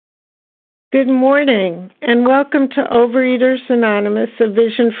Good morning, and welcome to Overeaters Anonymous, a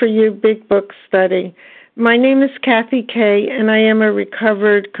Vision for You Big Book study. My name is Kathy Kay, and I am a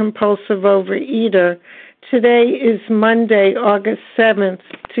recovered compulsive overeater. Today is Monday, August 7th,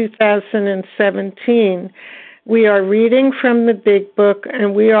 2017. We are reading from the Big Book,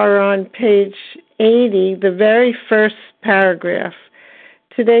 and we are on page 80, the very first paragraph.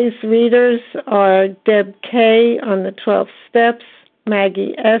 Today's readers are Deb K. on the 12 Steps,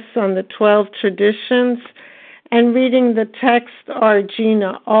 Maggie S. on the 12 Traditions, and reading the text are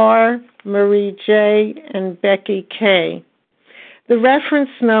Gina R., Marie J., and Becky K. The reference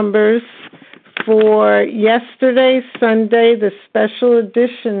numbers for yesterday, Sunday, the special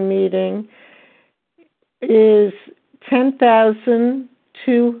edition meeting is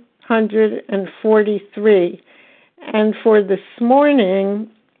 10,243. And for this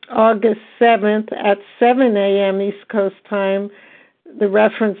morning, August 7th at 7 a.m. East Coast time, the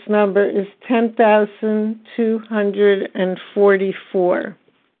reference number is 10,244.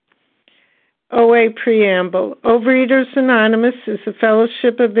 OA Preamble. Overeaters Anonymous is a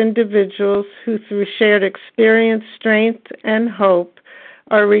fellowship of individuals who, through shared experience, strength, and hope,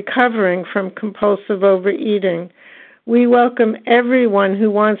 are recovering from compulsive overeating. We welcome everyone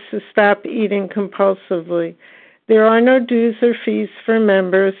who wants to stop eating compulsively. There are no dues or fees for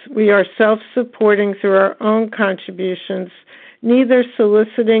members. We are self-supporting through our own contributions, neither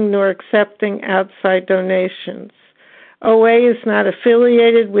soliciting nor accepting outside donations. OA is not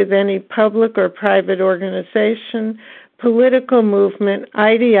affiliated with any public or private organization, political movement,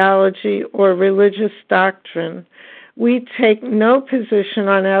 ideology, or religious doctrine. We take no position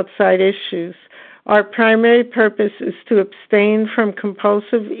on outside issues. Our primary purpose is to abstain from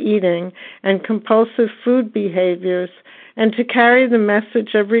compulsive eating and compulsive food behaviors and to carry the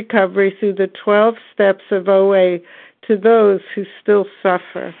message of recovery through the 12 steps of OA to those who still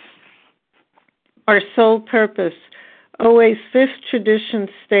suffer. Our sole purpose. OA's fifth tradition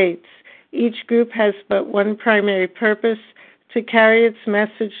states, each group has but one primary purpose, to carry its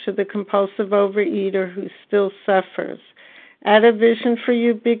message to the compulsive overeater who still suffers. At a Vision for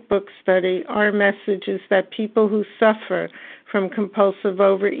You Big Book study, our message is that people who suffer from compulsive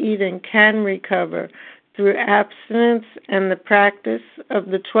overeating can recover through abstinence and the practice of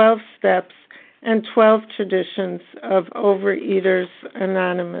the 12 steps and 12 traditions of Overeaters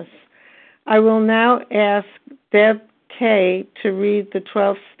Anonymous. I will now ask Deb K. to read the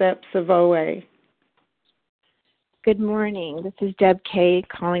 12 steps of OA. Good morning. This is Deb K.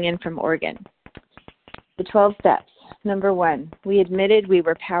 calling in from Oregon. The 12 steps. Number 1, we admitted we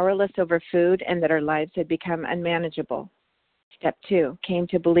were powerless over food and that our lives had become unmanageable. Step 2, came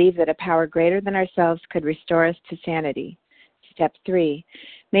to believe that a power greater than ourselves could restore us to sanity. Step 3,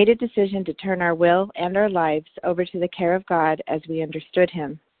 made a decision to turn our will and our lives over to the care of God as we understood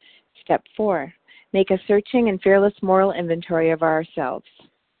Him. Step 4, make a searching and fearless moral inventory of ourselves.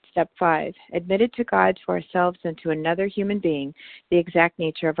 Step 5, admitted to God, to ourselves, and to another human being the exact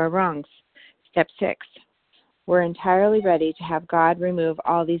nature of our wrongs. Step 6, we're entirely ready to have God remove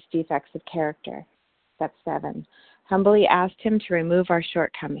all these defects of character. Step 7, humbly asked Him to remove our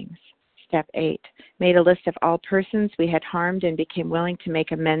shortcomings. Step 8, made a list of all persons we had harmed and became willing to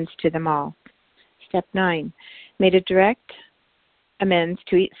make amends to them all. Step 9, made a direct amends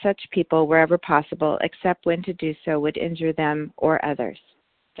to such people wherever possible, except when to do so would injure them or others.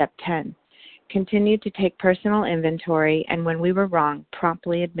 Step 10, continued to take personal inventory, and when we were wrong,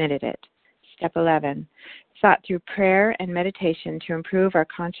 promptly admitted it. Step 11, sought through prayer and meditation to improve our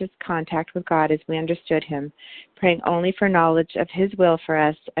conscious contact with God as we understood Him, praying only for knowledge of His will for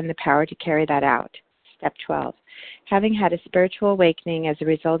us and the power to carry that out. Step 12, having had a spiritual awakening as a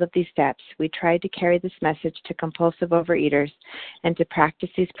result of these steps, we tried to carry this message to compulsive overeaters and to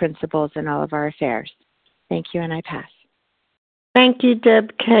practice these principles in all of our affairs. Thank you, and I pass. Thank you,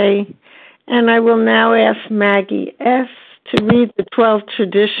 Deb K. And I will now ask Maggie S. to read the 12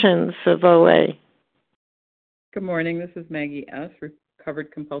 traditions of OA. Good morning. This is Maggie S.,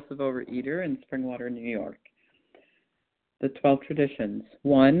 recovered compulsive overeater in Springwater, New York. The 12 traditions.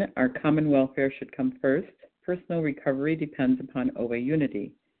 1, our common welfare should come first. Personal recovery depends upon OA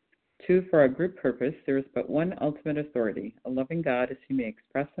unity. 2, for our group purpose, there is but one ultimate authority, a loving God as He may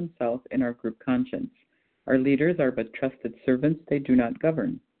express Himself in our group conscience. Our leaders are but trusted servants, they do not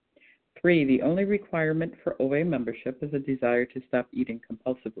govern. 3, the only requirement for OA membership is a desire to stop eating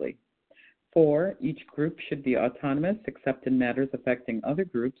compulsively. 4, each group should be autonomous except in matters affecting other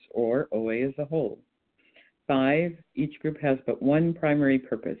groups or OA as a whole. 5, each group has but one primary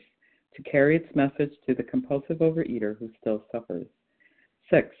purpose, to carry its message to the compulsive overeater who still suffers.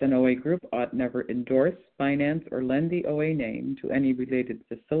 6. An OA group ought never endorse, finance, or lend the OA name to any related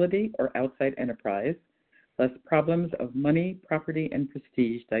facility or outside enterprise, lest problems of money, property, and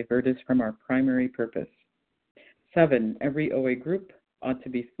prestige divert us from our primary purpose. 7. Every OA group ought to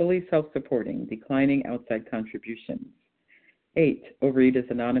be fully self-supporting, declining outside contributions. 8. Overeaters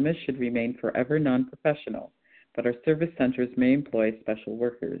Anonymous should remain forever non-professional, but our service centers may employ special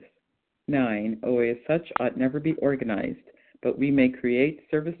workers. 9. OA as such ought never be organized, but we may create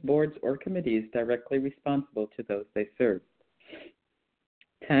service boards or committees directly responsible to those they serve.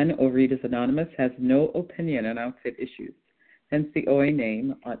 10. Overeaters Anonymous has no opinion on outside issues, hence the OA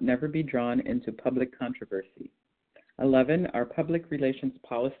name ought never be drawn into public controversy. 11. Our public relations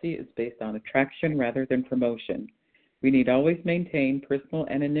policy is based on attraction rather than promotion. We need always maintain personal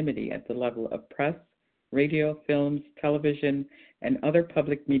anonymity at the level of press, radio, films, television, and other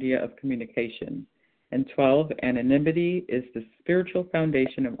public media of communication. And 12. Anonymity is the spiritual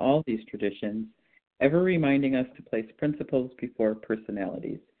foundation of all these traditions, ever reminding us to place principles before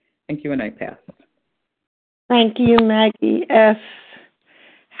personalities. Thank you, and I pass. Thank you, Maggie S.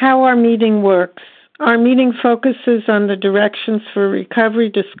 How our meeting works. Our meeting focuses on the directions for recovery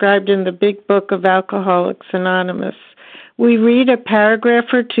described in the Big Book of Alcoholics Anonymous. We read a paragraph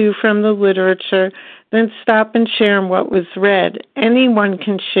or two from the literature, then stop and share what was read. Anyone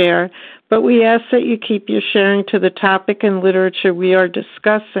can share, but we ask that you keep your sharing to the topic and literature we are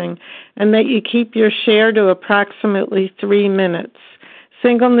discussing, and that you keep your share to approximately 3 minutes.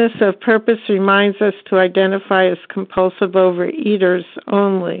 Singleness of purpose reminds us to identify as compulsive overeaters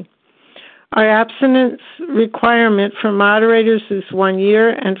only. Our abstinence requirement for moderators is 1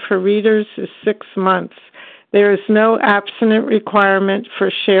 year, and for readers is 6 months. There is no abstinent requirement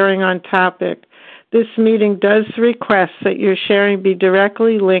for sharing on topic. This meeting does request that your sharing be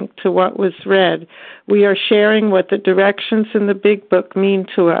directly linked to what was read. We are sharing what the directions in the Big Book mean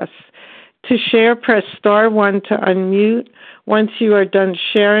to us. To share, press star 1 to unmute. Once you are done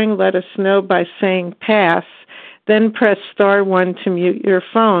sharing, let us know by saying pass. Then press star 1 to mute your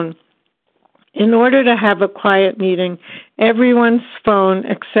phone. In order to have a quiet meeting, everyone's phone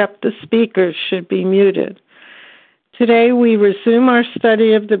except the speaker's should be muted. Today we resume our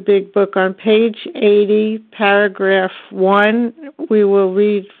study of the Big Book on page 80, paragraph 1. We will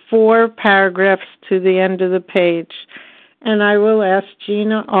read 4 paragraphs to the end of the page, and I will ask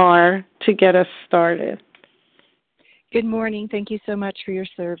Gina R. to get us started. Good morning. Thank you so much for your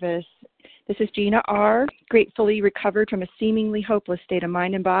service. This is Gina R., gratefully recovered from a seemingly hopeless state of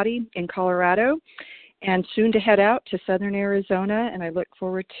mind and body in Colorado, and soon to head out to southern Arizona, and I look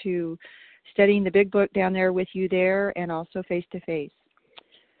forward to studying the Big Book down there with you there and also face-to-face.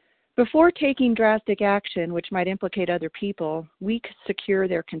 Before taking drastic action, which might implicate other people, we secure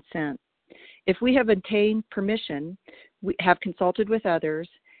their consent. If we have obtained permission, we have consulted with others,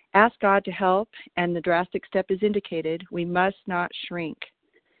 asked God to help, and the drastic step is indicated, we must not shrink.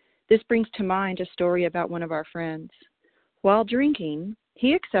 This brings to mind a story about one of our friends. While drinking,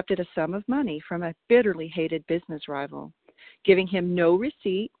 he accepted a sum of money from a bitterly hated business rival, giving him no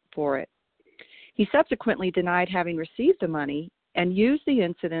receipt for it. He subsequently denied having received the money and used the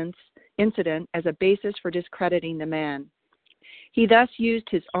incident as a basis for discrediting the man. He thus used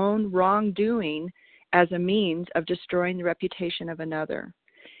his own wrongdoing as a means of destroying the reputation of another.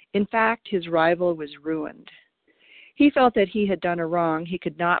 In fact, his rival was ruined. He felt that he had done a wrong he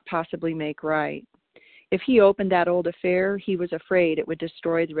could not possibly make right. If he opened that old affair, he was afraid it would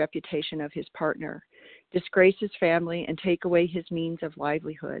destroy the reputation of his partner, disgrace his family, and take away his means of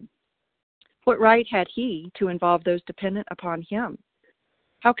livelihood. What right had he to involve those dependent upon him?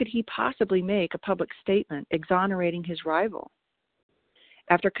 How could he possibly make a public statement exonerating his rival?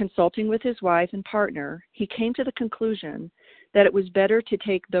 After consulting with his wife and partner, he came to the conclusion that it was better to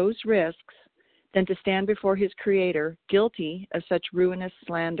take those risks than to stand before his Creator guilty of such ruinous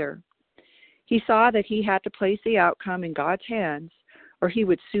slander. He saw that he had to place the outcome in God's hands, or he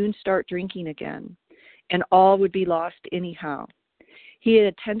would soon start drinking again, and all would be lost anyhow. He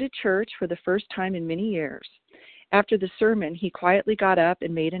had attended church for the first time in many years. After the sermon, he quietly got up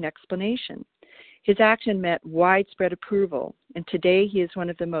and made an explanation. His action met widespread approval, and today he is one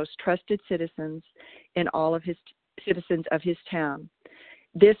of the most trusted citizens of his town.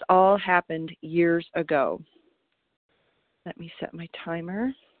 This all happened years ago. Let me set my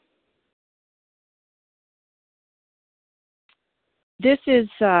timer. This is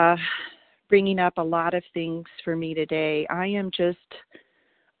bringing up a lot of things for me today. I am just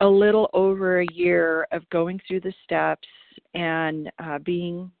a little over a year of going through the steps and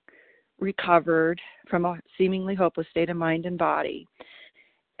being recovered from a seemingly hopeless state of mind and body.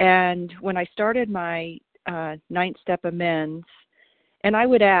 And when I started my 9th step amends And I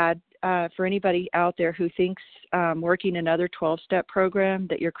would add, for anybody out there who thinks working another 12-step program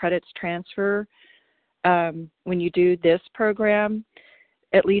that your credits transfer when you do this program,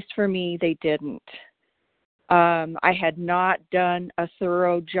 at least for me, they didn't. I had not done a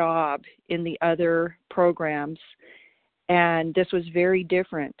thorough job in the other programs, and this was very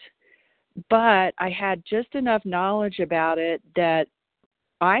different. But I had just enough knowledge about it that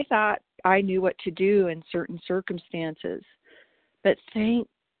I thought I knew what to do in certain circumstances. But thank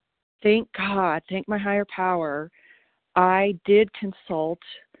God, thank my higher power, I did consult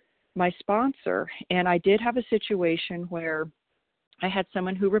my sponsor, and I did have a situation where I had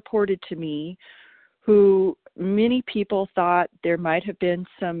someone who reported to me who many people thought there might have been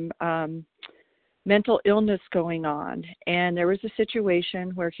some mental illness going on. And there was a situation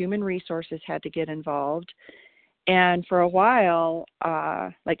where human resources had to get involved. And for a while,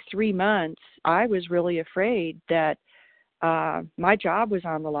 like 3 months, I was really afraid that my job was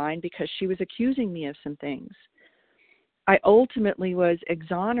on the line because she was accusing me of some things. I ultimately was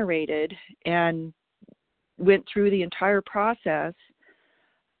exonerated and went through the entire process.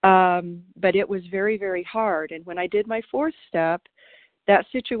 But it was very, very hard. And when I did my 4th step, that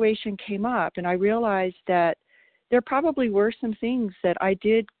situation came up, and I realized that there probably were some things that I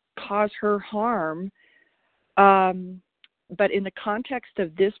did cause her harm. But in the context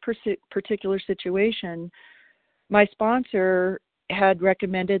of this particular situation, my sponsor had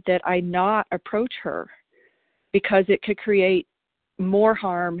recommended that I not approach her because it could create more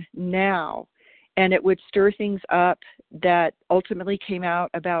harm now. And it would stir things up that ultimately came out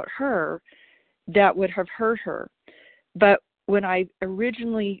about her that would have hurt her. But when I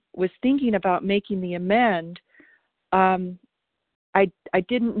originally was thinking about making the amend, I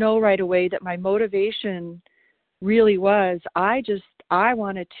didn't know right away that my motivation really was I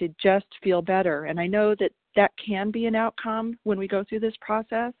wanted to just feel better. And I know that can be an outcome when we go through this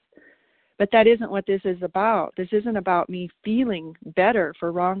process. But that isn't what this is about. This isn't about me feeling better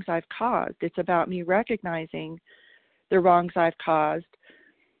for wrongs I've caused. It's about me recognizing the wrongs I've caused,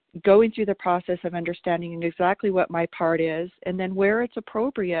 going through the process of understanding exactly what my part is, and then where it's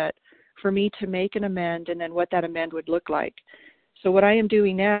appropriate for me to make an amend, and then what that amend would look like. So what I am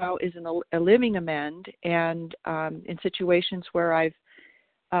doing now is a living amend, and in situations where I've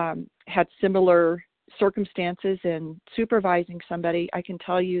had similar circumstances in supervising somebody, I can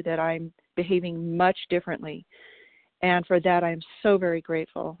tell you that I'm behaving much differently. And for that, I'm so very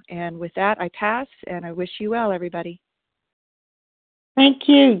grateful. And with that, I pass, and I wish you well, everybody. Thank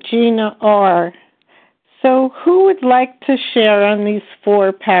you, Gina R. So who would like to share on these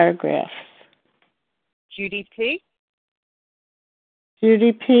 4 paragraphs? Judy P.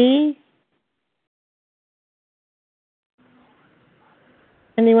 Judy P.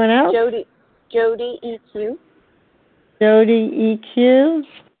 Anyone else? Jody EQ. Jody EQ.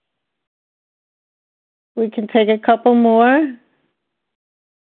 We can take a couple more.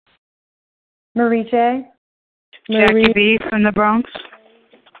 Marie J. Jackie B. from the Bronx.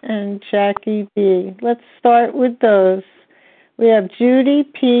 And Jackie B. Let's start with those. We have Judy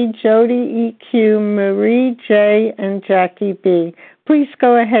P., Jody EQ, Marie J., and Jackie B. Please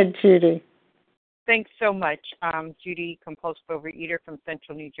go ahead, Judy. Thanks so much. Judy, compulsive overeater from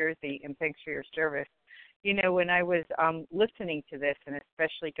Central New Jersey, and thanks for your service. You know, when I was listening to this, and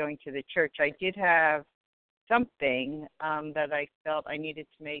especially going to the church, I did have something that I felt I needed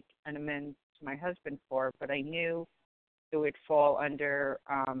to make an amends to my husband for, but I knew it would fall under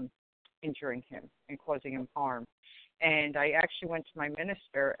injuring him and causing him harm. And I actually went to my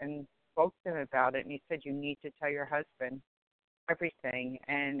minister and spoke to him about it, and he said, you need to tell your husband everything.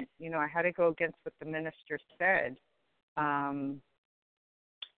 And, you know, I had to go against what the minister said.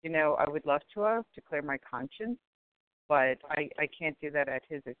 You know, I would love to clear my conscience, but I can't do that at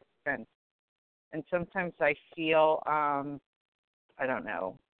his expense. And sometimes I feel, I don't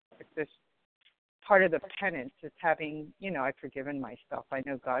know, it's this part of the penance is having, you know, I've forgiven myself. I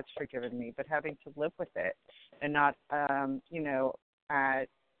know God's forgiven me, but having to live with it and not, you know, at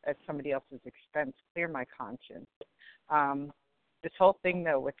somebody else's expense, clear my conscience. This whole thing,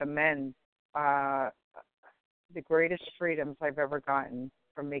 though, with amends, the greatest freedoms I've ever gotten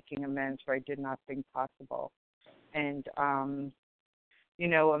from making amends where I did not think possible. And, you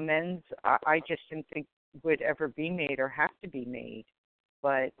know, amends, I just didn't think would ever be made or have to be made.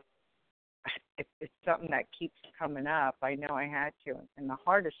 But if it's something that keeps coming up, I know I had to. And the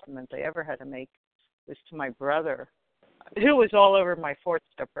hardest amends I ever had to make was to my brother, who was all over my 4th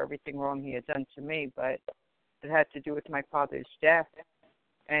step for everything wrong he had done to me, but it had to do with my father's death.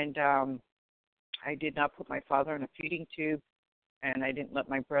 And I did not put my father in a feeding tube, and I didn't let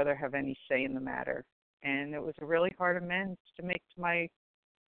my brother have any say in the matter. And it was a really hard amends to make to my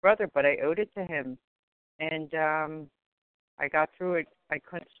brother, but I owed it to him. And I got through it. I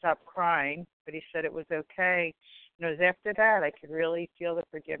couldn't stop crying, but he said it was okay. And it was after that I could really feel the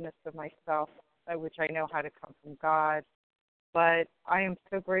forgiveness of myself, which I know how to come from God. But I am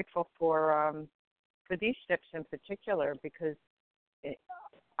so grateful for these steps in particular, because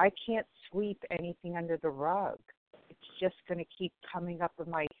I can't sweep anything under the rug. It's just going to keep coming up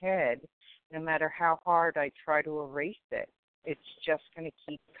in my head, no matter how hard I try to erase it. It's just going to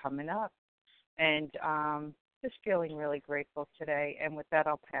keep coming up. And just feeling really grateful today. And with that,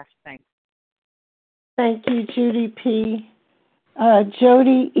 I'll pass. Thanks. Thank you, Judy P.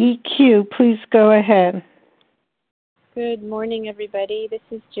 Jody EQ, please go ahead. Good morning, everybody. This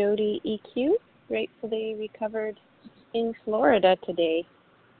is Jody EQ, gratefully recovered in Florida today.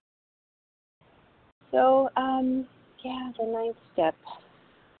 So, the 9th step.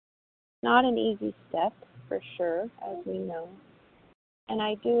 Not an easy step, for sure, as we know. And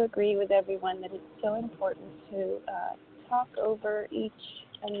I do agree with everyone that it's so important to talk over each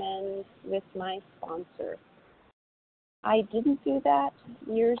amends with my sponsor. I didn't do that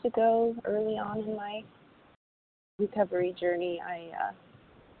years ago, early on in my recovery journey.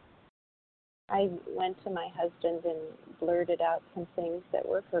 I went to my husband and blurted out some things that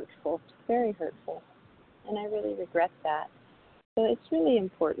were hurtful, very hurtful, and I really regret that. So it's really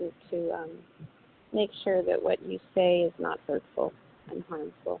important to make sure that what you say is not hurtful and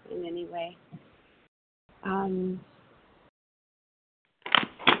harmful in any way. I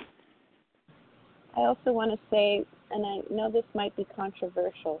also want to say, and I know this might be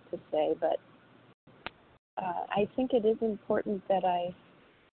controversial to say, but I think it is important that I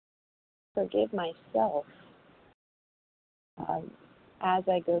forgive myself as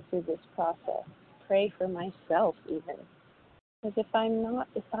I go through this process. Pray for myself even. Because if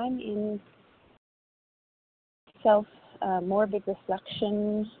I'm in morbid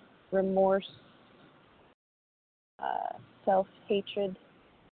reflection, remorse, self-hatred,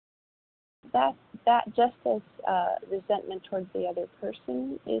 that just as resentment towards the other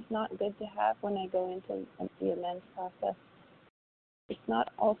person is not good to have when I go into the amends process. It's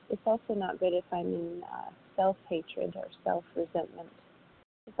also not good if I'm in self-hatred or self-resentment.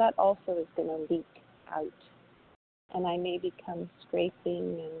 That also is going to leak out, and I may become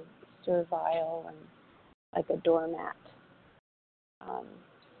scraping and servile and like a doormat.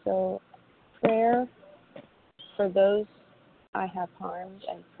 So prayer for those I have harmed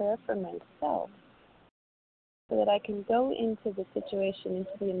and prayer for myself so that I can go into the situation,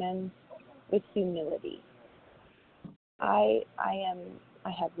 into the amends with humility. I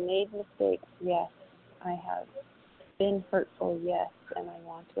have made mistakes, yes. I have been hurtful, yes, and I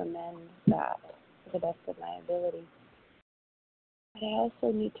want to amend that to the best of my ability. But I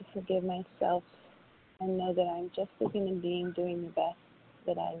also need to forgive myself and know that I'm just a human being doing the best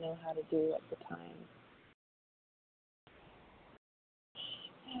that I know how to do at the time.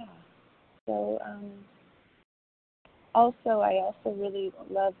 Yeah. So I also really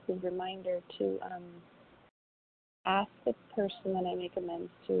love the reminder to ask the person that I make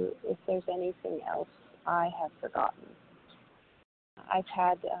amends to if there's anything else I have forgotten. I've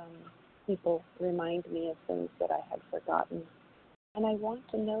had people remind me of things that I had forgotten, and I want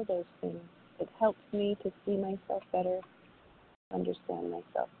to know those things. It helps me to see myself better, understand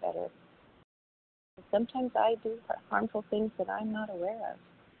myself better. Sometimes I do harmful things that I'm not aware of,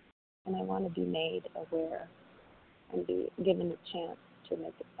 and I want to be made aware and be given a chance to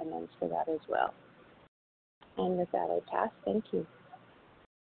make amends for that as well. And with that, I pass. Thank you.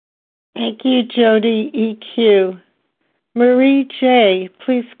 Thank you, Jody EQ. Marie J.,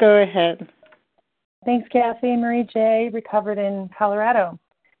 please go ahead. Thanks, Kathy. Marie J., recovered in Colorado.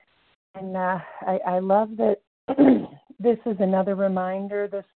 And I love that this is another reminder,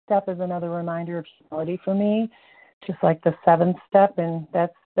 this step is another reminder of humility for me, just like the 7th step, and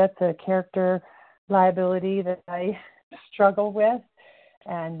that's a character liability that I struggle with.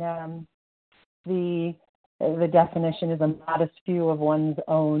 And the definition is a modest view of one's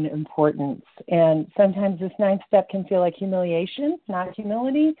own importance. And sometimes this 9th step can feel like humiliation, not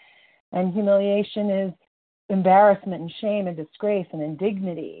humility. And humiliation is embarrassment and shame and disgrace and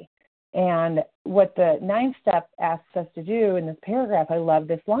indignity. And what the 9th step asks us to do in this paragraph, I love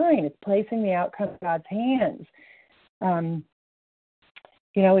this line, it's placing the outcome in God's hands.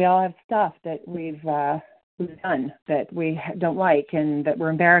 We all have stuff that we've done that we don't like and that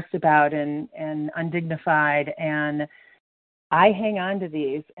we're embarrassed about and undignified. And I hang on to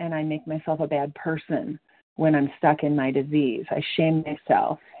these and I make myself a bad person when I'm stuck in my disease. I shame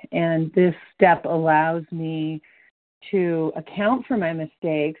myself. And this step allows me to account for my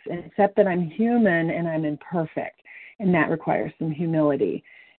mistakes and accept that I'm human and I'm imperfect. And that requires some humility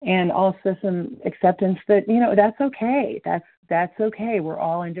and also some acceptance that, that's okay. That's okay. We're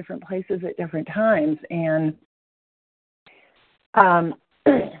all in different places at different times. And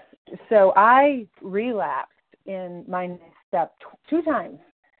so I relapsed in my next step 2 times.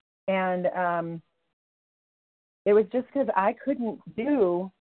 And it was just because I couldn't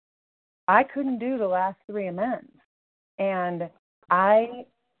do the last 3 amends. And I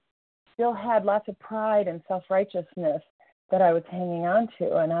still had lots of pride and self-righteousness that I was hanging on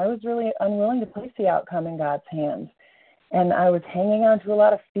to. And I was really unwilling to place the outcome in God's hands. And I was hanging on to a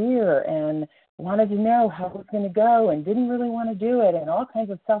lot of fear and wanted to know how it was going to go and didn't really want to do it and all kinds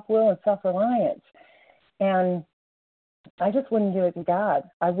of self-will and self-reliance. And I just wouldn't do it to God.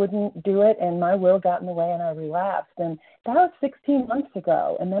 I wouldn't do it, and my will got in the way, and I relapsed. And that was 16 months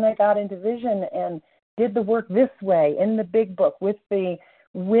ago. And then I got into vision and did the work this way in the big book with the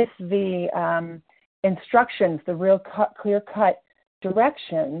instructions, the real clear-cut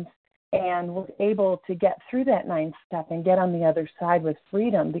directions, and was able to get through that 9th step and get on the other side with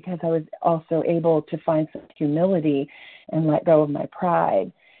freedom because I was also able to find some humility and let go of my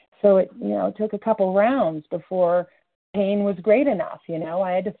pride. So it took a couple rounds before pain was great enough.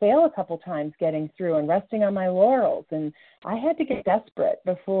 I had to fail a couple times getting through and resting on my laurels. And I had to get desperate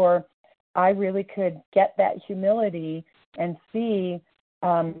before I really could get that humility and see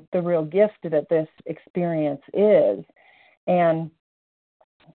the real gift that this experience is. And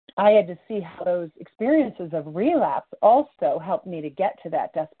I had to see how those experiences of relapse also helped me to get to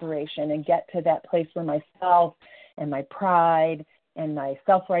that desperation and get to that place where myself and my pride and my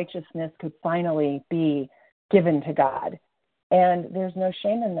self-righteousness could finally be given to God. And there's no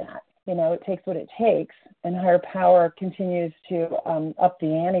shame in that. It takes what it takes, and higher power continues to up the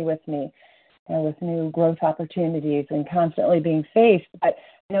ante with me and with new growth opportunities and constantly being faced. But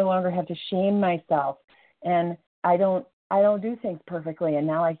I no longer have to shame myself, and I don't do things perfectly, and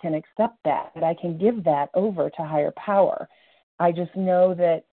now I can accept that, but I can give that over to higher power. I just know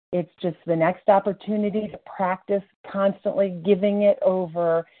that it's just the next opportunity to practice constantly giving it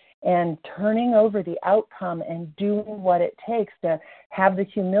over and turning over the outcome and doing what it takes to have the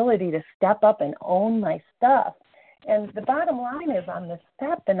humility to step up and own my stuff. And the bottom line is on this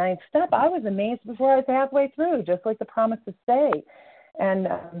step, the 9th step, I was amazed before I was halfway through, just like the promises say. And,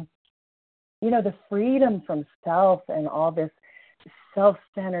 the freedom from self and all this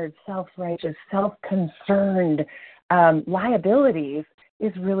self-centered, self-righteous, self-concerned liabilities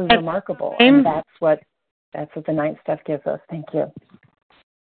is really remarkable. And that's what the 9th step gives us. Thank you.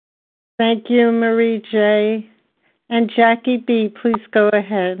 Thank you, Marie J. And Jackie B., please go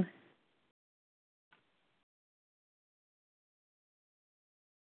ahead.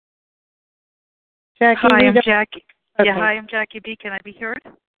 Jackie, hi, I'm Jackie. Okay. Yeah, hi, I'm Jackie B. Can I be heard?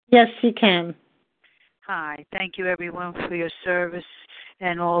 Yes, you can. Hi. Thank you, everyone, for your service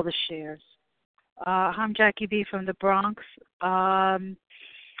and all the shares. I'm Jackie B. from the Bronx. When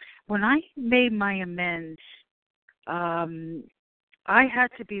I made my amends, I had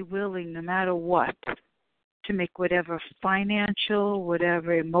to be willing, no matter what, to make whatever financial,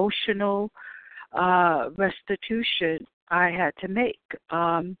 whatever emotional restitution I had to make.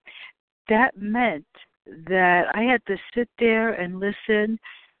 That meant that I had to sit there and listen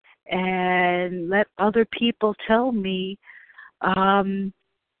and let other people tell me how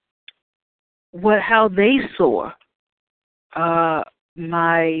they saw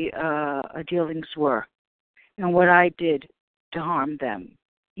my dealings were and what I did to harm them.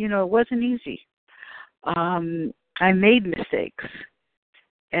 It wasn't easy. I made mistakes,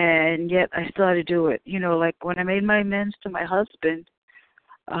 and yet I still had to do it. Like when I made my amends to my husband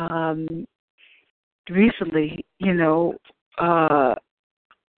recently,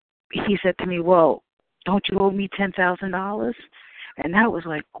 he said to me, well, don't you owe me $10,000? And that was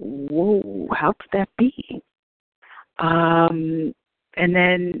like, whoa, how could that be? And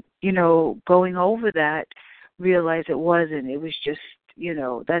then, going over that, realized it wasn't. It was just,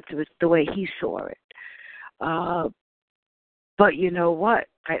 that was the way he saw it. But you know what?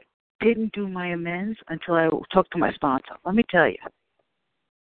 I didn't do my amends until I talked to my sponsor. Let me tell you,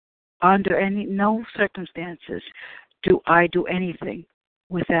 under no circumstances do I do anything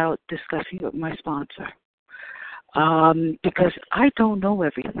without discussing with my sponsor, because I don't know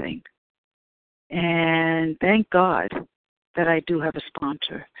everything. And thank God that I do have a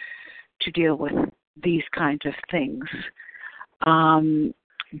sponsor to deal with these kinds of things.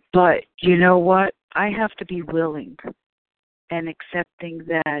 But you know what? I have to be willing and accepting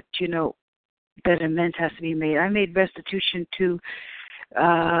that, that amends has to be made. I made restitution to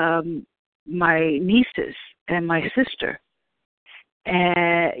my nieces and my sister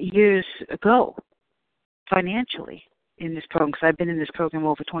years ago financially in this program, because I've been in this program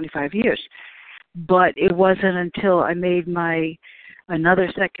over 25 years. But it wasn't until I made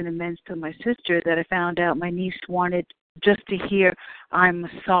another second amends to my sister that I found out my niece wanted just to hear, "I'm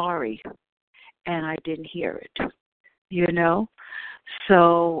sorry," and I didn't hear it,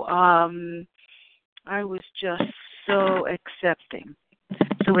 So I was just so accepting.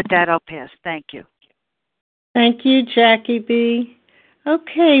 So with that, I'll pass. Thank you. Thank you, Jackie B.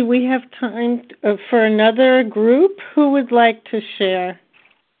 Okay, we have time for another group. Who would like to share?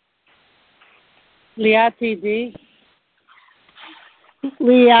 Liati D.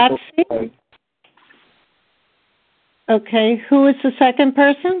 Liati? Okay, who is the second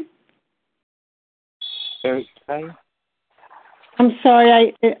person? Eric K. I'm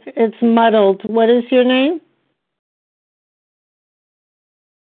sorry, it's muddled. What is your name?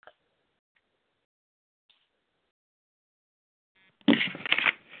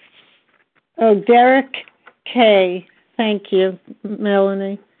 Oh, Derek K. Thank you,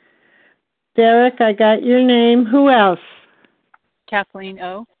 Melanie. Derek, I got your name. Who else? Kathleen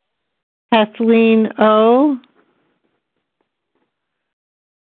O. Kathleen O.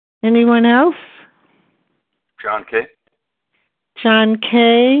 Anyone else? John K. John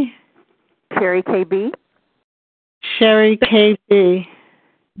K. Sherry KB. Sherry KB.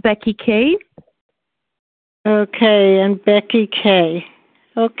 Becky K. Okay, and Becky K.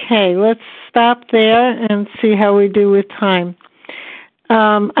 Okay, let's stop there and see how we do with time.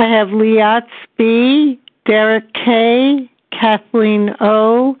 I have Liatz B, Derek K, Kathleen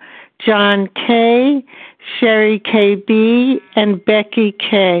O, John K, Sherry KB, and Becky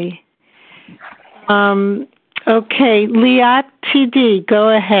K. Okay, Liat TD, go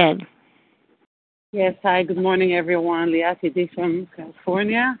ahead. Yes, hi, good morning, everyone. Liati D from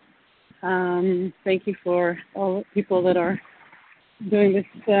California. Thank you for all the people that are doing this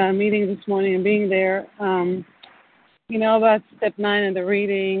meeting this morning and being there. About step 9 and the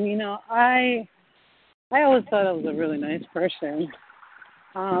reading, I always thought I was a really nice person.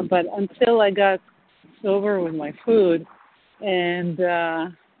 But until I got sober with my food and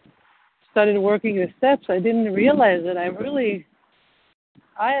started working the steps, I didn't realize that I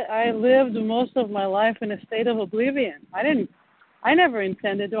lived most of my life in a state of oblivion. I never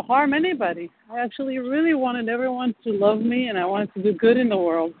intended to harm anybody. I actually really wanted everyone to love me, and I wanted to do good in the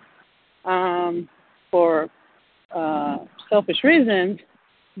world for selfish reasons.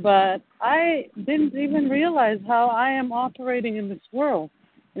 But I didn't even realize how I am operating in this world.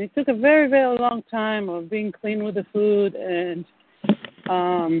 And it took a very, very long time of being clean with the food and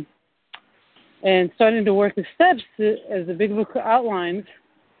starting to work the steps as the big book outlines.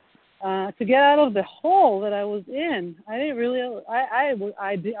 To get out of the hole that I was in. I didn't really. I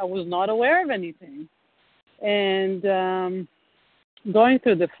was not aware of anything, and going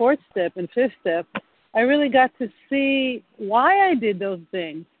through the 4th step and 5th step, I really got to see why I did those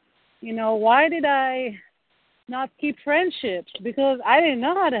things. Why did I not keep friendships? Because I didn't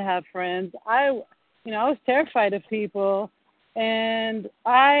know how to have friends. I was terrified of people, and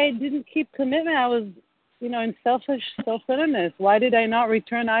I didn't keep commitment. I was in self-centeredness. Why did I not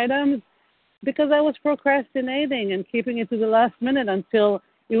return items? Because I was procrastinating and keeping it to the last minute until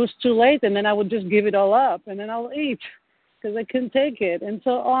it was too late, and then I would just give it all up, and then I'll eat because I couldn't take it, and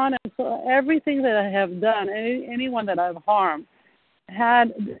so on. And so everything that I have done, anyone that I've harmed,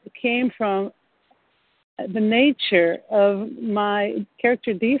 came from the nature of my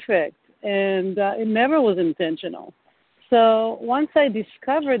character defect, and it never was intentional. So once I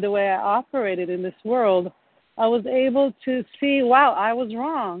discovered the way I operated in this world, I was able to see, wow, I was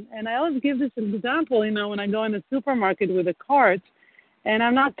wrong. And I always give this example, when I go in the supermarket with a cart and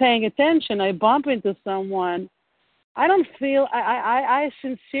I'm not paying attention, I bump into someone, I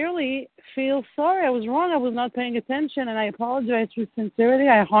sincerely feel sorry. I was wrong. I was not paying attention, and I apologize with sincerity.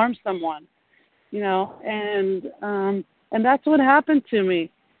 I harmed someone, and that's what happened to me.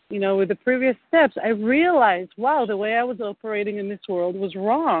 With the previous steps, I realized, wow, the way I was operating in this world was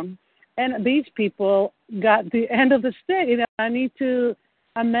wrong. And these people got the end of the stick. I need to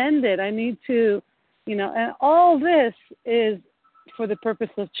amend it. I need to, and all this is for the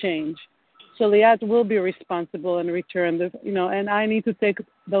purpose of change. So Liat will be responsible in return, and I need to take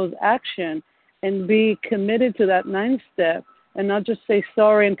those action and be committed to that 9th step and not just say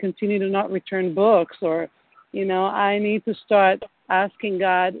sorry and continue to not return books or, I need to start asking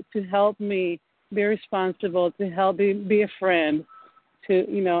God to help me be responsible, to help me be a friend,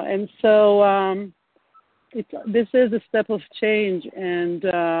 and so this is a step of change, and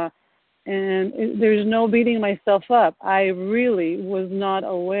And there's no beating myself up. I really was not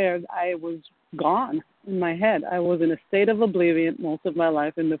aware. I was gone in my head. I was in a state of oblivion most of my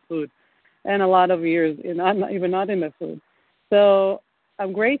life in the food, and a lot of years not in the food. So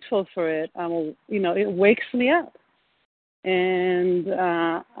I'm grateful for it. It wakes me up, and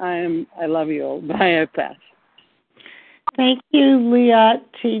I love you all. Bye, I pass. Thank you, Liat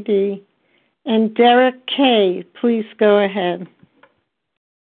TD. And Derek K., please go ahead.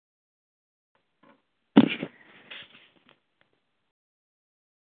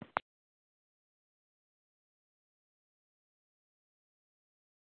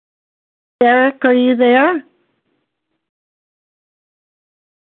 Derek, are you there?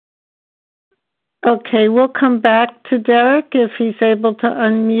 Okay, we'll come back to Derek if he's able to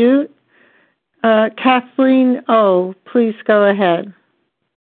unmute. Kathleen O., please go ahead.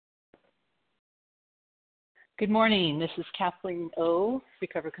 Good morning. This is Kathleen O.,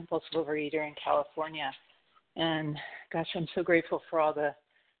 recovered compulsive overeater in California. And gosh, I'm so grateful for all the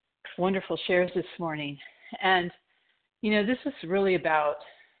wonderful shares this morning. And, this is really about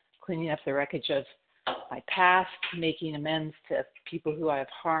cleaning up the wreckage of my past, making amends to people who I have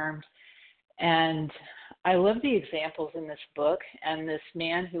harmed. And I love the examples in this book. And this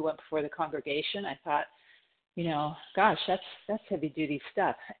man who went before the congregation, I thought, gosh, that's heavy duty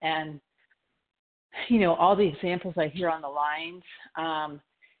stuff. And, all the examples I hear on the lines,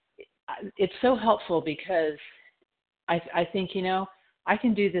 it's so helpful because I think, I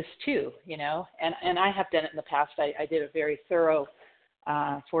can do this too, and I have done it in the past. I did a very thorough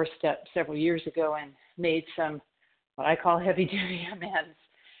 4-step several years ago and made some what I call heavy duty amends.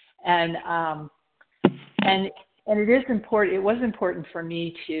 And it is important. It was important for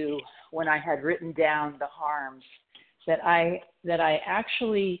me to, when I had written down the harms, that I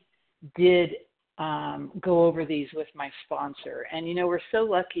actually did go over these with my sponsor. And we're so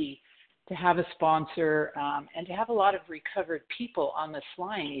lucky to have a sponsor and to have a lot of recovered people on this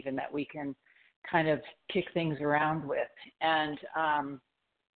line, even that we can kind of kick things around with. And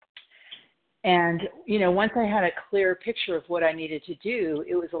once I had a clear picture of what I needed to do,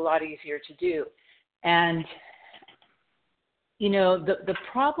 it was a lot easier to do. And the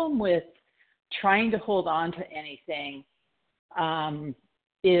problem with trying to hold on to anything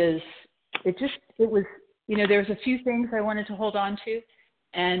is there was a few things I wanted to hold on to,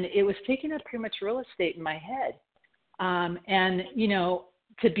 and it was taking up too much real estate in my head.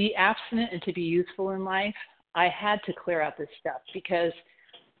 To be abstinent and to be useful in life, I had to clear out this stuff, because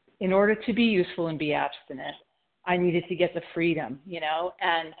in order to be useful and be abstinent, I needed to get the freedom,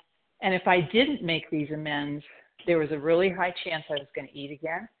 and if I didn't make these amends, there was a really high chance I was going to eat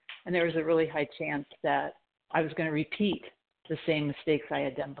again, and there was a really high chance that I was going to repeat the same mistakes I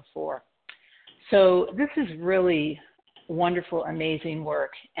had done before. So this is really wonderful, amazing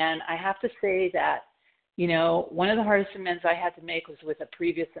work. And I have to say that, one of the hardest amends I had to make was with a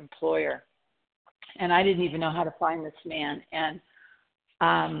previous employer. And I didn't even know how to find this man. And,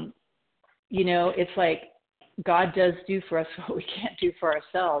 it's like God does do for us what we can't do for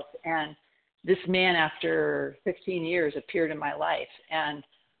ourselves. And this man, after 15 years, appeared in my life. And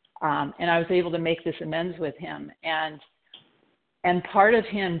I was able to make this amends with him. And part of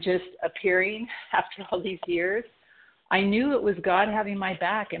him just appearing after all these years, I knew it was God having my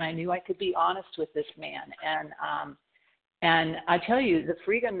back, and I knew I could be honest with this man. And I tell you, the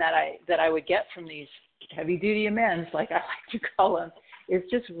freedom that I would get from these heavy duty amends, like I like to call them, is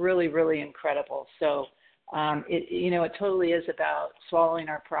just really, really incredible. So it totally is about swallowing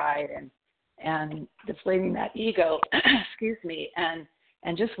our pride and deflating that ego, excuse me, and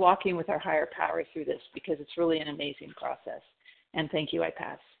just walking with our higher power through this, because it's really an amazing process. And thank you, I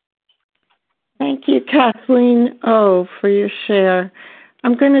pass. Thank you, Kathleen O., for your share.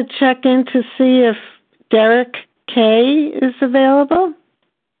 I'm going to check in to see if Derek K. is available.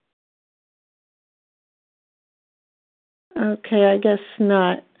 Okay, I guess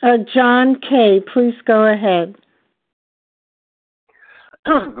not. John K., please go ahead.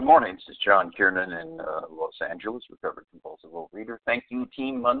 Good morning. This is John Kiernan in Los Angeles, recovered compulsive overeater. Thank you,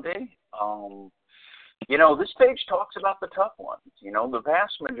 Team Monday. This page talks about the tough ones. The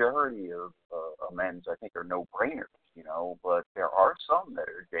vast majority of amends, I think, are no-brainers, but there are some that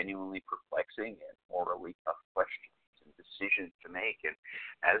are genuinely perplexing and morally tough questions and decisions to make. And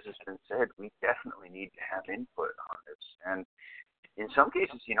as has been said, we definitely need to have input on this. And in some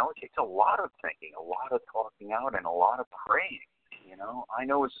cases, it takes a lot of thinking, a lot of talking out, and a lot of praying. I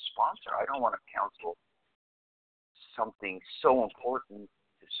know as a sponsor, I don't want to counsel something so important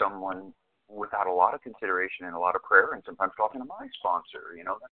to someone without a lot of consideration and a lot of prayer, and sometimes talking to my sponsor.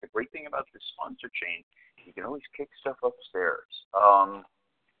 That's the great thing about this sponsor chain. You can always kick stuff upstairs.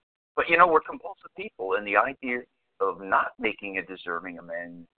 But, you know, we're compulsive people, and the idea of not making a deserving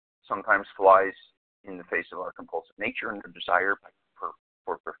amends sometimes flies in the face of our compulsive nature and the desire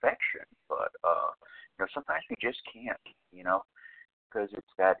for perfection. But, you know, sometimes we just can't, you know, because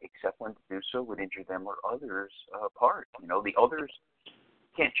it's that except when to do so would injure them or others part. You know, the others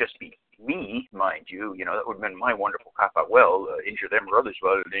can't just be me, mind you. You know, that would have been my wonderful cop-out. Well, injure them or others,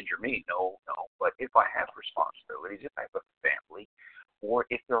 well, it would injure me. No. But if I have responsibilities, if I have a family, or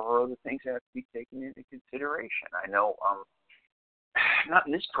if there are other things that have to be taken into consideration. I know, not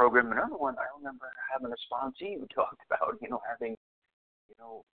in this program, another one, I remember having a sponsee who talked about, you know, having, you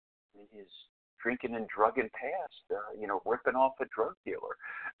know, in his drinking and drugging past, you know, ripping off a drug dealer.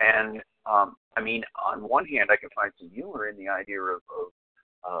 And, I mean, on one hand, I can find some humor in the idea of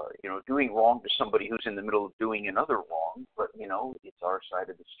you know, doing wrong to somebody who's in the middle of doing another wrong, but, you know, it's our side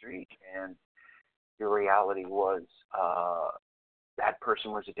of the street. And the reality was that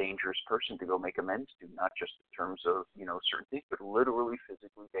person was a dangerous person to go make amends to, not just in terms of, you know, certain things, but literally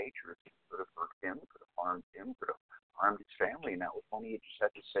physically dangerous. It could have hurt him, could have harmed him, could have harmed his family. And that was when he just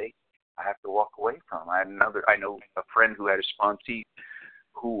had to say, I have to walk away from. I know a friend who had a sponsee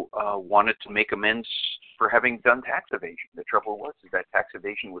who wanted to make amends for having done tax evasion. The trouble was is that tax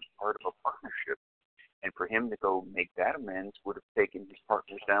evasion was part of a partnership, and for him to go make that amends would have taken his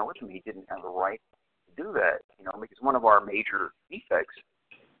partners down with him. He didn't have the right to do that, you know, because one of our major defects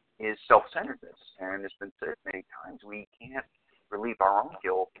is self-centeredness, and it's been said many times we can't relieve our own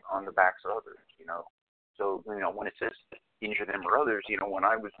guilt on the backs of others, you know. So, you know, when it says injure them or others, you know, when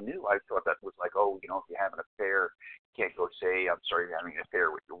I was new, I thought that was like, oh, you know, if you have an affair, you can't go say, I'm sorry you're having an affair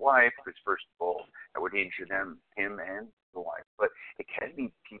with your wife, because first of all, that would injure him and the wife. But it can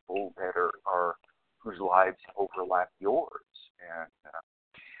be people that are whose lives overlap yours.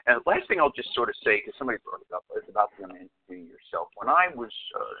 And the last thing I'll just sort of say, because somebody brought it up, is about the amends to yourself. When I was,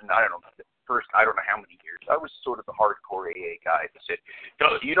 I don't know, first, I don't know how many years, I was sort of the hardcore AA guy that said,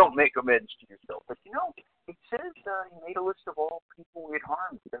 no, you don't make amends to yourself. But, you know, it says he made a list of all people we had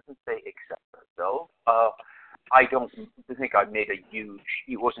harmed. It doesn't say except ourselves. I don't think I made it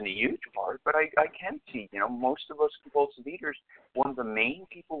wasn't a huge part, but I can see, you know, most of us compulsive eaters, one of the main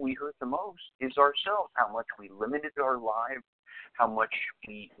people we hurt the most is ourselves, how much we limited our lives, how much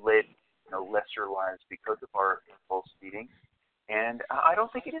we led, you know, lesser lives because of our compulsive eating. And I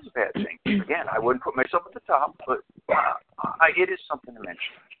don't think it is a bad thing. Again, I wouldn't put myself at the top, but it is something to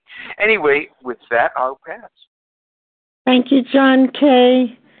mention. Anyway, with that, I'll pass. Thank you, John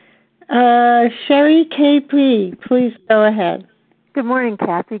K. Sherry K.B., please go ahead. Good morning,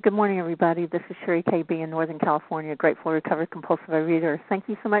 Kathy. Good morning, everybody. This is Sherry K.B. in Northern California, grateful recovered compulsive overeater. Thank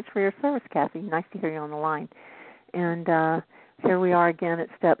you so much for your service, Kathy. Nice to hear you on the line. And here we are again at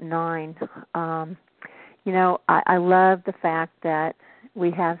step 9. You know, I love the fact that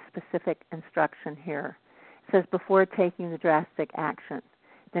we have specific instruction here. It says before taking the drastic action.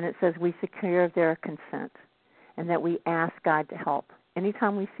 Then it says we secure their consent and that we ask God to help.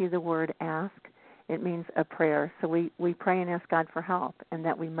 Anytime we see the word ask, it means a prayer. So we pray and ask God for help and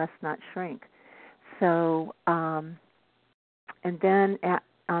that we must not shrink. So, and then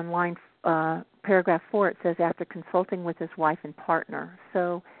on line paragraph 4, it says after consulting with his wife and partner.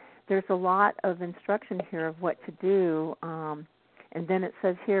 So there's a lot of instruction here of what to do. And then it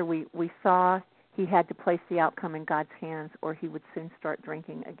says here we saw he had to place the outcome in God's hands or he would soon start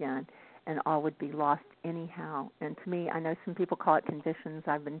drinking again and all would be lost anyhow. And to me, I know some people call it conditions.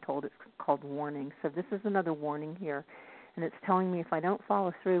 I've been told it's called warning. So this is another warning here. And it's telling me if I don't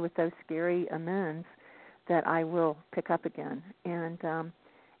follow through with those scary amends that I will pick up again. And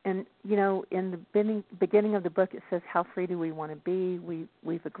you know, in the beginning of the book, it says, how free do we want to be?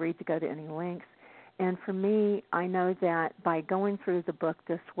 We've agreed to go to any lengths. And for me, I know that by going through the book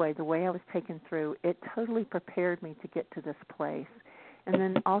this way, the way I was taken through, it totally prepared me to get to this place. And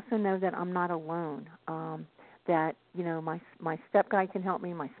then also know that I'm not alone, that, you know, my step guide can help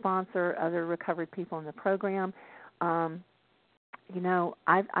me, my sponsor, other recovered people in the program. You know,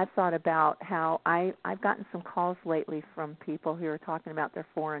 I've thought about how I've gotten some calls lately from people who are talking about their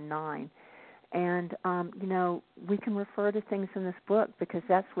 4 and 9. And, you know, we can refer to things in this book because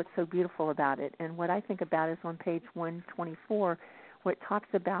that's what's so beautiful about it. And what I think about is on page 124, where it talks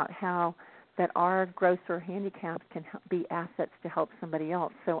about how that our grosser handicaps can be assets to help somebody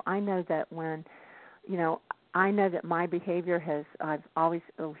else. So I know that when, you know, I know that my behavior I've always,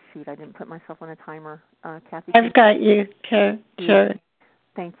 oh, shoot, I didn't put myself on a timer. Kathy? I've got you, sure.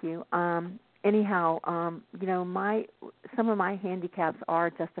 Thank you. Anyhow, you know, some of my handicaps are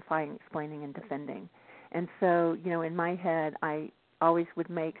justifying, explaining, and defending. And so, you know, in my head, I always would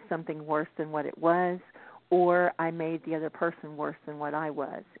make something worse than what it was, or I made the other person worse than what I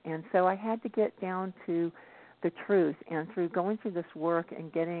was. And so I had to get down to the truth. And through going through this work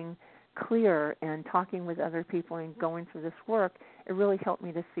and getting clear and talking with other people and going through this work, it really helped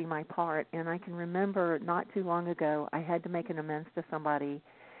me to see my part. And I can remember not too long ago, I had to make an amends to somebody.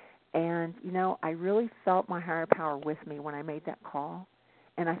 And, I really felt my higher power with me when I made that call.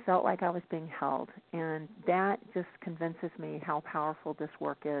 And I felt like I was being held. And that just convinces me how powerful this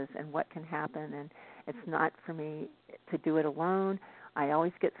work is and what can happen. And it's not for me to do it alone. I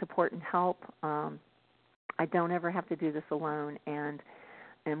always get support and help. I don't ever have to do this alone. And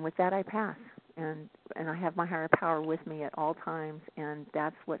with that, I pass. And I have my higher power with me at all times. And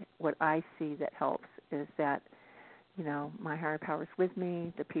that's what I see that helps is that, my higher power is with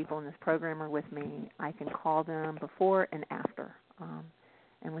me. The people in this program are with me. I can call them before and after.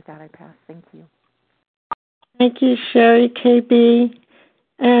 And with that, I pass. Thank you. Thank you, Sherry KB.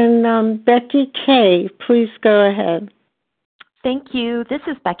 And Becky K., please go ahead. Thank you. This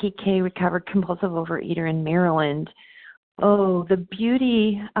is Becky K., recovered compulsive overeater in Maryland. Oh, the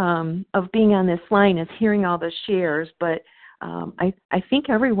beauty of being on this line is hearing all the shares, but I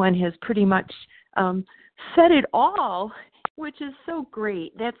think everyone has pretty much said it all, which is so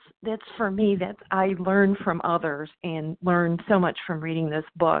great. That's for me. That I learn from others and learn so much from reading this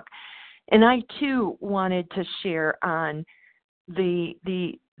book. And I too wanted to share on the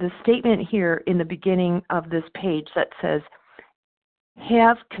statement here in the beginning of this page that says,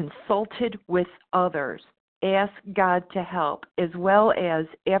 "Have consulted with others, ask God to help," as well as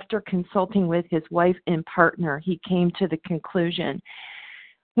after consulting with his wife and partner, he came to the conclusion.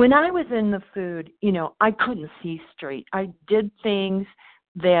 When I was in the food, I couldn't see straight. I did things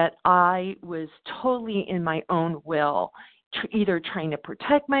that I was totally in my own will, either trying to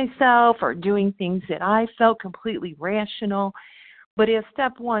protect myself or doing things that I felt completely rational. But as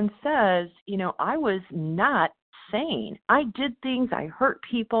step 1 says, I was not sane. I did things, I hurt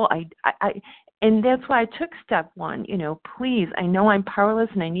people, and that's why I took step 1, please, I know I'm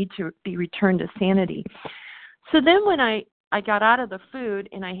powerless and I need to be returned to sanity. So then when I got out of the food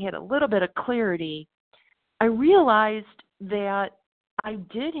and I had a little bit of clarity, I realized that I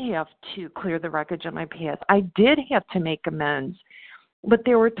did have to clear the wreckage on my past. I did have to make amends. But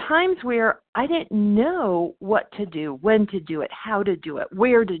there were times where I didn't know what to do, when to do it, how to do it,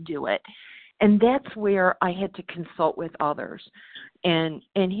 where to do it. And that's where I had to consult with others. And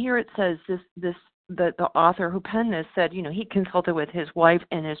here it says the author who penned this said, he consulted with his wife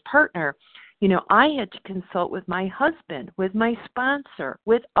and his partner. I had to consult with my husband, with my sponsor,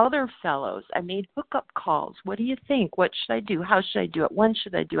 with other fellows. I made hookup calls. What do you think? What should I do? How should I do it? When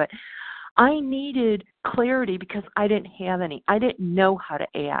should I do it? I needed clarity because I didn't have any. I didn't know how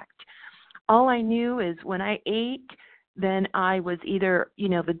to act. All I knew is when I ate, then I was either,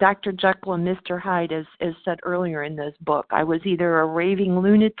 the Dr. Jekyll and Mr. Hyde, as said earlier in this book. I was either a raving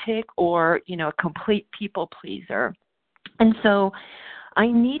lunatic or, a complete people pleaser. And so I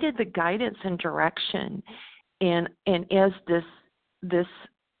needed the guidance and direction. And as this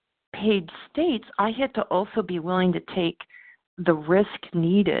page states, I had to also be willing to take the risk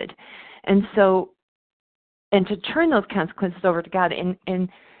needed. And so, and to turn those consequences over to God. And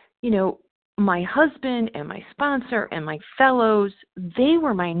my husband and my sponsor and my fellows, they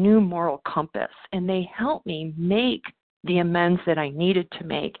were my new moral compass, and they helped me make the amends that I needed to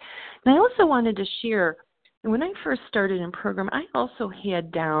make. And I also wanted to share, when I first started in program, I also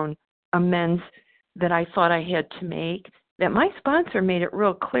had down amends that I thought I had to make, that my sponsor made it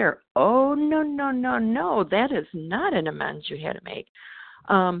real clear. Oh, no, that is not an amends you had to make.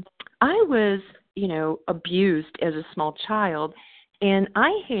 I was, abused as a small child, and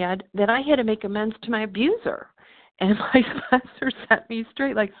I had to make amends to my abuser. And my sponsor set me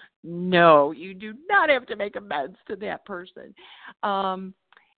straight, like, no, you do not have to make amends to that person.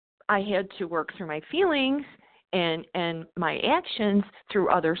 I had to work through my feelings and my actions through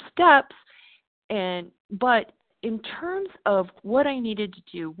other steps. But in terms of what I needed to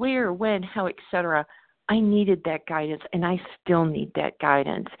do, where, when, how, etc., I needed that guidance, and I still need that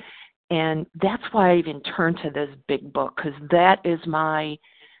guidance. And that's why I even turned to this big book, because that is my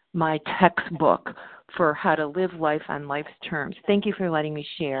textbook for how to live life on life's terms. Thank you for letting me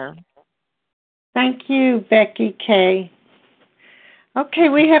share. Thank you, Becky K. Okay,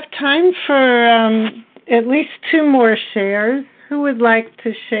 we have time for at least 2 more shares. Who would like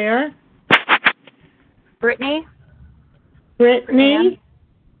to share? Brittany.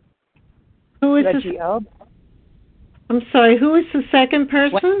 Who is Reggie O. I'm sorry, who is the second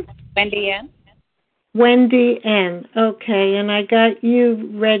person? Wendy N. Wendy N. Okay, and I got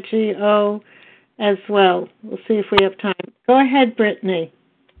you, Reggie O, as well. We'll see if we have time. Go ahead, Brittany.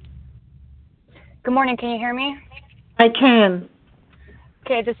 Good morning. Can you hear me? I can.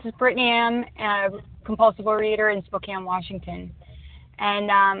 Okay, this is Brittany M., a compulsive overeater in Spokane, Washington.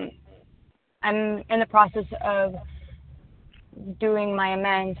 And I'm in the process of doing my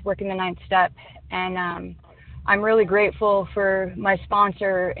amends, working the 9th step. And I'm really grateful for my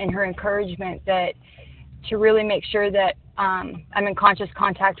sponsor and her encouragement that to really make sure that I'm in conscious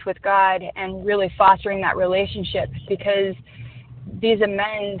contact with God and really fostering that relationship, because these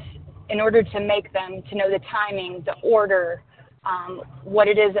amends, in order to make them, to know the timing, the order, what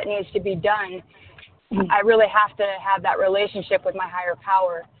it is that needs to be done, I really have to have that relationship with my higher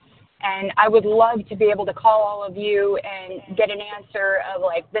power. And I would love to be able to call all of you and get an answer of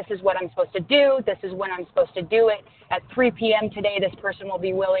like, this is what I'm supposed to do, this is when I'm supposed to do it. At 3 p.m. today, this person will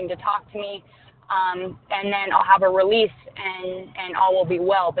be willing to talk to me, and then I'll have a release and all will be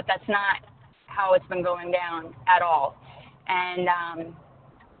well. But that's not how it's been going down at all. And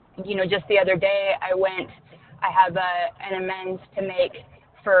just the other day I have an amends to make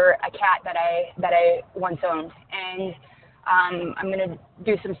for a cat that I once owned, and I'm going to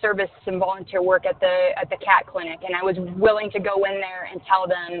do some service, some volunteer work at the cat clinic, and I was willing to go in there and tell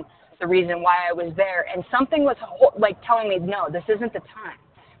them the reason why I was there, and something was like telling me, no, this isn't the time.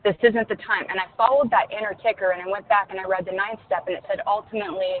 This isn't the time. And I followed that inner ticker, and I went back and I read the 9th step, and it said,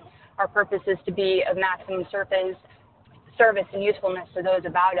 ultimately, our purpose is to be of maximum service and usefulness to those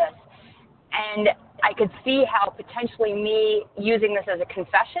about us. And I could see how potentially me using this as a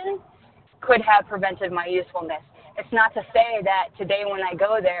confession could have prevented my usefulness. It's not to say that today when I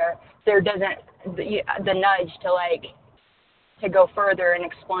go there doesn't the nudge to go further and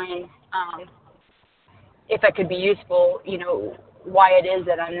explain if I could be useful, why it is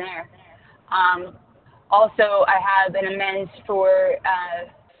that I'm there. Also, I have an amends for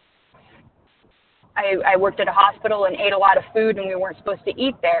I worked at a hospital and ate a lot of food, and we weren't supposed to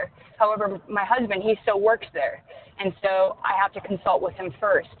eat there. However, my husband, he still works there, and so I have to consult with him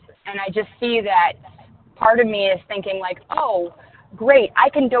first. And I just see that part of me is thinking like, oh, great, I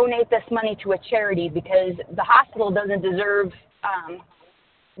can donate this money to a charity because the hospital doesn't deserve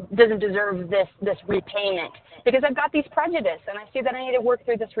this repayment, because I've got these prejudices and I see that I need to work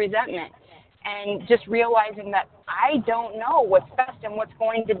through this resentment, and just realizing that I don't know what's best and what's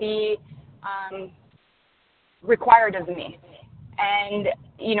going to be required of me. And,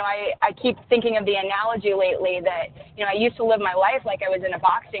 I keep thinking of the analogy lately that, I used to live my life like I was in a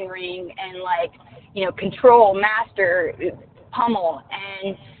boxing ring and control, master, pummel.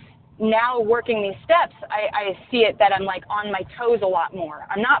 And now working these steps, I see it that I'm like on my toes a lot more.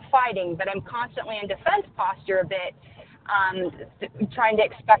 I'm not fighting, but I'm constantly in defense posture a bit, trying to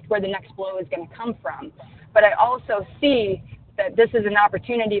expect where the next blow is going to come from. But I also see that this is an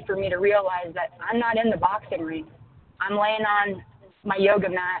opportunity for me to realize that I'm not in the boxing ring. I'm laying on my yoga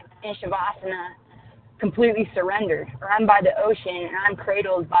mat in Shavasana, completely surrendered, or I'm by the ocean and I'm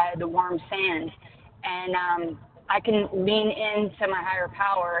cradled by the warm sand. And I can lean into my higher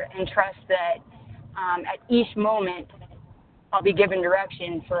power and trust that at each moment I'll be given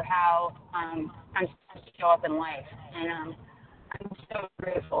direction for how I'm supposed to show up in life. And I'm so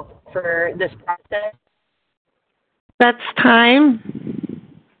grateful for this process. That's time.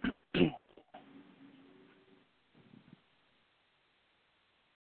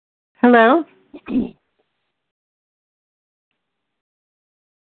 Hello?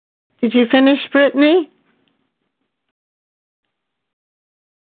 Did you finish, Brittany?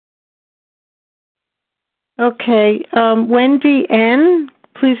 Okay. Wendy N.,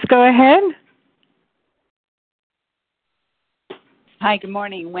 please go ahead. Hi, good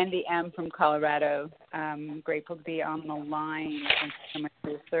morning. Wendy M. from Colorado. I'm grateful to be on the line. Thank you so much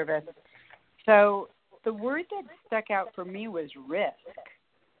for your service. So the word that stuck out for me was risk.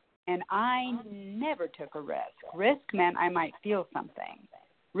 And I never took a risk. Risk meant I might feel something.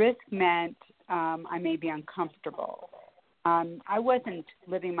 Risk meant I may be uncomfortable. I wasn't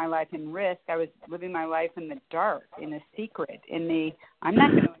living my life in risk. I was living my life in the dark, in the secret, I'm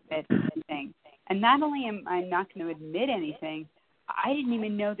not going to admit anything. And not only am I not going to admit anything, I didn't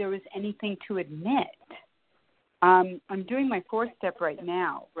even know there was anything to admit. I'm doing my 4th step right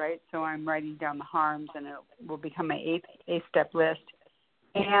now, right? So I'm writing down the harms, and it will become my 8th step list.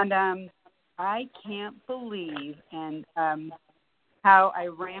 And I can't believe how I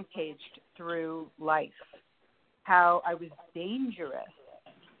rampaged through life, how I was dangerous.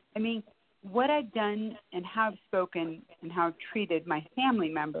 I mean, what I've done and how I've spoken and how I've treated my family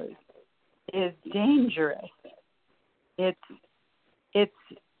members is dangerous. And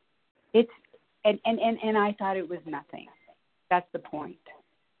I thought it was nothing. That's the point,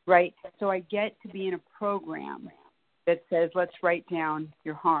 right? So I get to be in a program that says, let's write down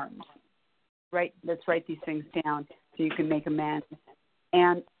your harms. let's write these things down so you can make amends.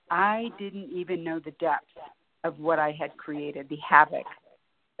 And I didn't even know the depth of what I had created, the havoc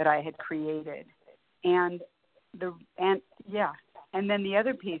that I had created. And then the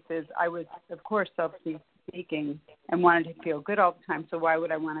other piece is I was, of course, self-seeking and wanted to feel good all the time, so why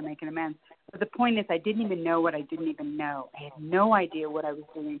would I want to make an amends? But the point is I didn't even know what I didn't even know. I had no idea what I was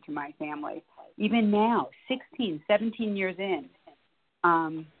doing to my family, even now, 16, 17 years in.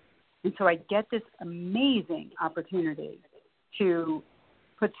 And so I get this amazing opportunity to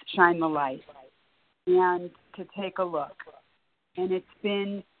shine the light and to take a look. And it's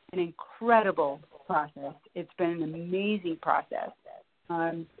been an incredible process. It's been an amazing process.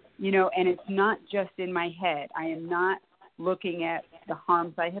 And it's not just in my head. I am not looking at the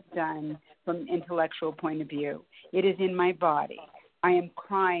harms I have done from an intellectual point of view. It is in my body. I am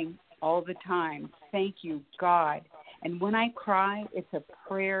crying all the time. Thank you, God. And when I cry, it's a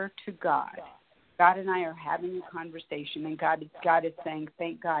prayer to God. God and I are having a conversation, and God is saying,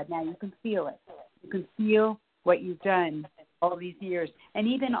 thank God. Now you can feel it. You can feel what you've done all these years, and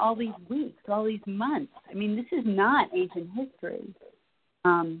even all these weeks, all these months. I mean, this is not ancient history.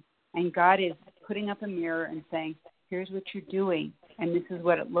 And God is putting up a mirror and saying, here's what you're doing, and this is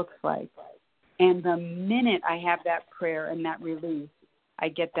what it looks like. And the minute I have that prayer and that release, I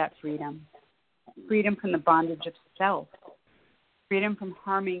get that freedom. Freedom from the bondage of self. Freedom from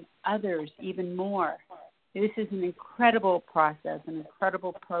harming others even more. This is an incredible process, an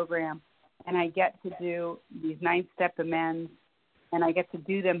incredible program, and I get to do these 9-step amends, and I get to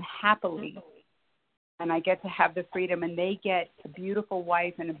do them happily, and I get to have the freedom, and they get a beautiful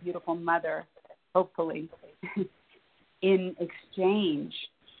wife and a beautiful mother, hopefully, in exchange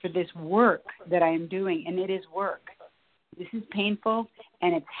for this work that I am doing, and it is work. This is painful,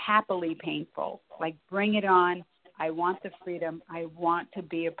 and it's happily painful. Like, bring it on. I want the freedom. I want to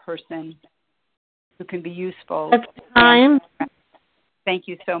be a person who can be useful. That's time. Thank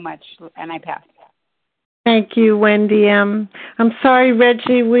you so much, and I pass. Thank you, Wendy M. I'm sorry,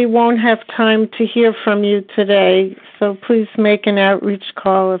 Reggie, we won't have time to hear from you today, so please make an outreach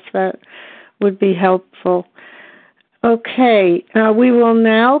call if that would be helpful. Okay, we will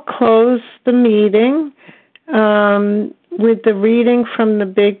now close the meeting with the reading from the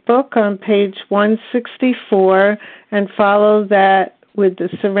Big Book on page 164 and follow that with the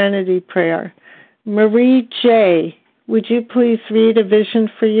Serenity Prayer. Marie J., would you please read A Vision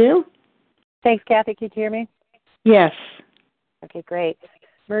for You? Thanks, Kathy. Can you hear me? Yes. Okay, great.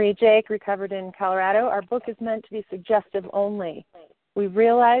 Marie J., recovered in Colorado. Our book is meant to be suggestive only. We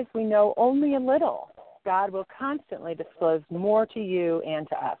realize we know only a little. God will constantly disclose more to you and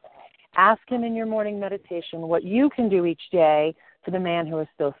to us. Ask him in your morning meditation what you can do each day for the man who is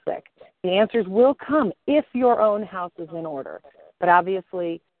still sick. The answers will come if your own house is in order. But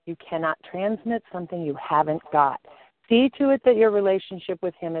obviously, you cannot transmit something you haven't got. See to it that your relationship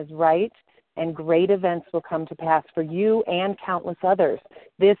with him is right, and great events will come to pass for you and countless others.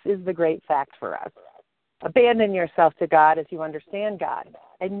 This is the great fact for us. Abandon yourself to God as you understand God.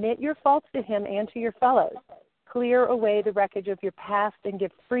 Admit your faults to him and to your fellows. Clear away the wreckage of your past and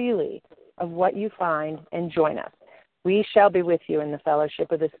give freely of what you find, and join us. We shall be with you in the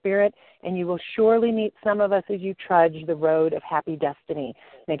fellowship of the Spirit, and you will surely meet some of us as you trudge the road of happy destiny.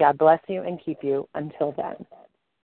 May God bless you and keep you until then.